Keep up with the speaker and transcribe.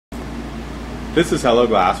This is Hello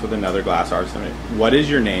Glass with another glass artist. What is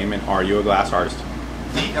your name and are you a glass artist?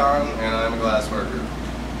 Dcon, and I'm a glass worker.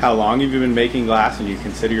 How long have you been making glass and you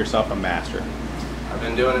consider yourself a master? I've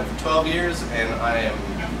been doing it for 12 years and I am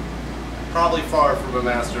probably far from a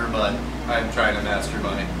master, but I'm trying to master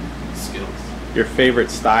my skills. Your favorite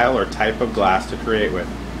style or type of glass to create with?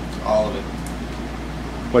 All of it.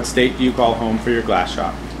 What state do you call home for your glass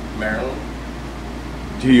shop? Maryland.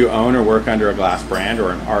 Do you own or work under a glass brand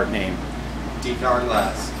or an art name? Dcon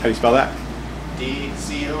Glass. How do you spell that?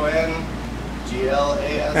 D-C-O-N-G-L-A-S-S.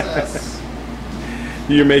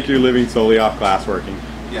 Do you make your living solely off glass working?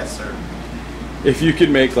 Yes, sir. If you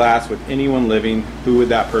could make glass with anyone living, who would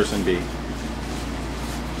that person be?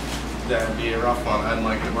 That'd be a rough one. I'd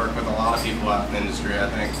like to work with a lot of people out in the industry. I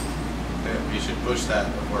think that we should push that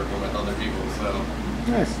of working with other people. So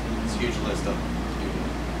Nice. it's a huge list of people.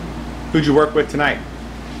 Who'd you work with tonight?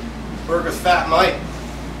 Work with Fat Mike.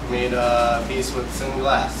 Made a piece with some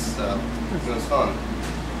glass, so it was fun.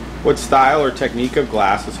 What style or technique of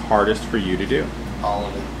glass is hardest for you to do? All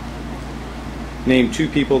of it. Name two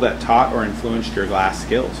people that taught or influenced your glass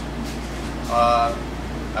skills.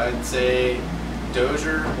 I'd say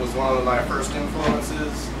Dozier was one of my first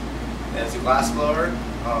influences as a glass blower,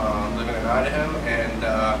 living in Idaho, and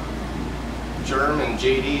Germ and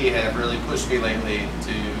JD have really pushed me lately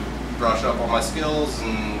to brush up on my skills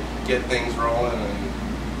and get things rolling and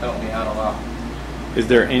help me out a lot. Is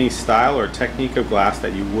there any style or technique of glass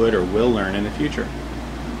that you would or will learn in the future?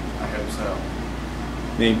 I hope so.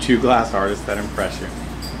 Name two glass artists that impress you.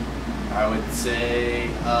 I would say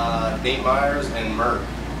Nate Myers and Merck.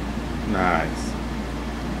 Nice.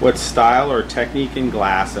 What style or technique in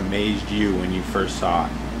glass amazed you when you first saw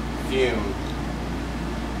it? Fume.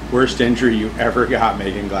 Worst injury you ever got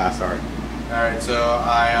making glass art? Alright, so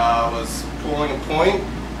I was pulling a point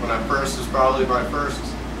when I first was probably my first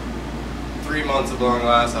 3 months of blowing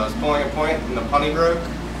glass. I was pulling a point and the punny broke,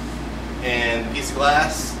 and the piece of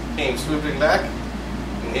glass came swooping back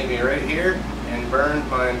and hit me right here and burned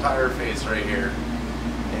my entire face right here.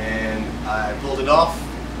 And I pulled it off,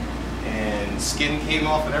 and skin came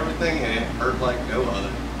off and everything, and it hurt like no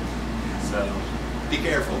other. So be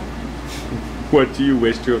careful. What do you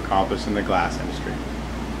wish to accomplish in the glass industry?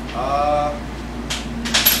 I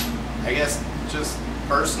guess just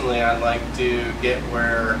personally, I'd like to get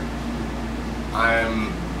where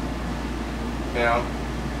I'm,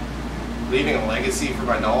 leaving a legacy for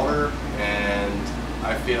my daughter, and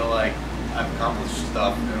I feel like I've accomplished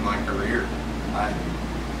stuff in my career. I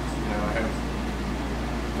hope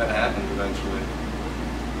that happens eventually.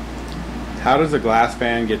 How does a glass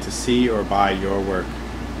fan get to see or buy your work?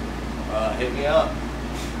 Hit me up.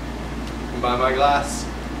 You can buy my glass.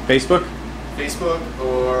 Facebook? Facebook,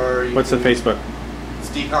 or What's the Facebook? It's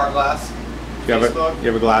Dcon Glass. You have a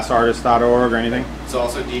glassartist.org or anything? It's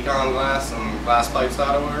also Dcon Glass on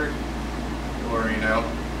glasspipes.org, or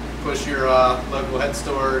push your local head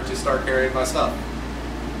store to start carrying my stuff.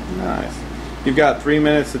 Nice. You've got 3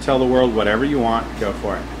 minutes to tell the world whatever you want. Go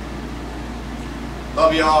for it.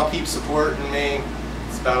 Love y'all. Keep supporting me.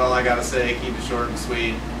 It's about all I gotta say. Keep it short and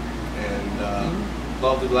sweet. And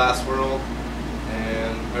love the glass world.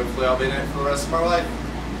 And hopefully I'll be in it for the rest of my life.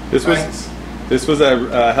 This was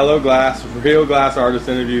a Hello Glass, real glass artist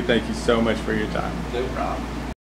interview. Thank you so much for your time. No problem.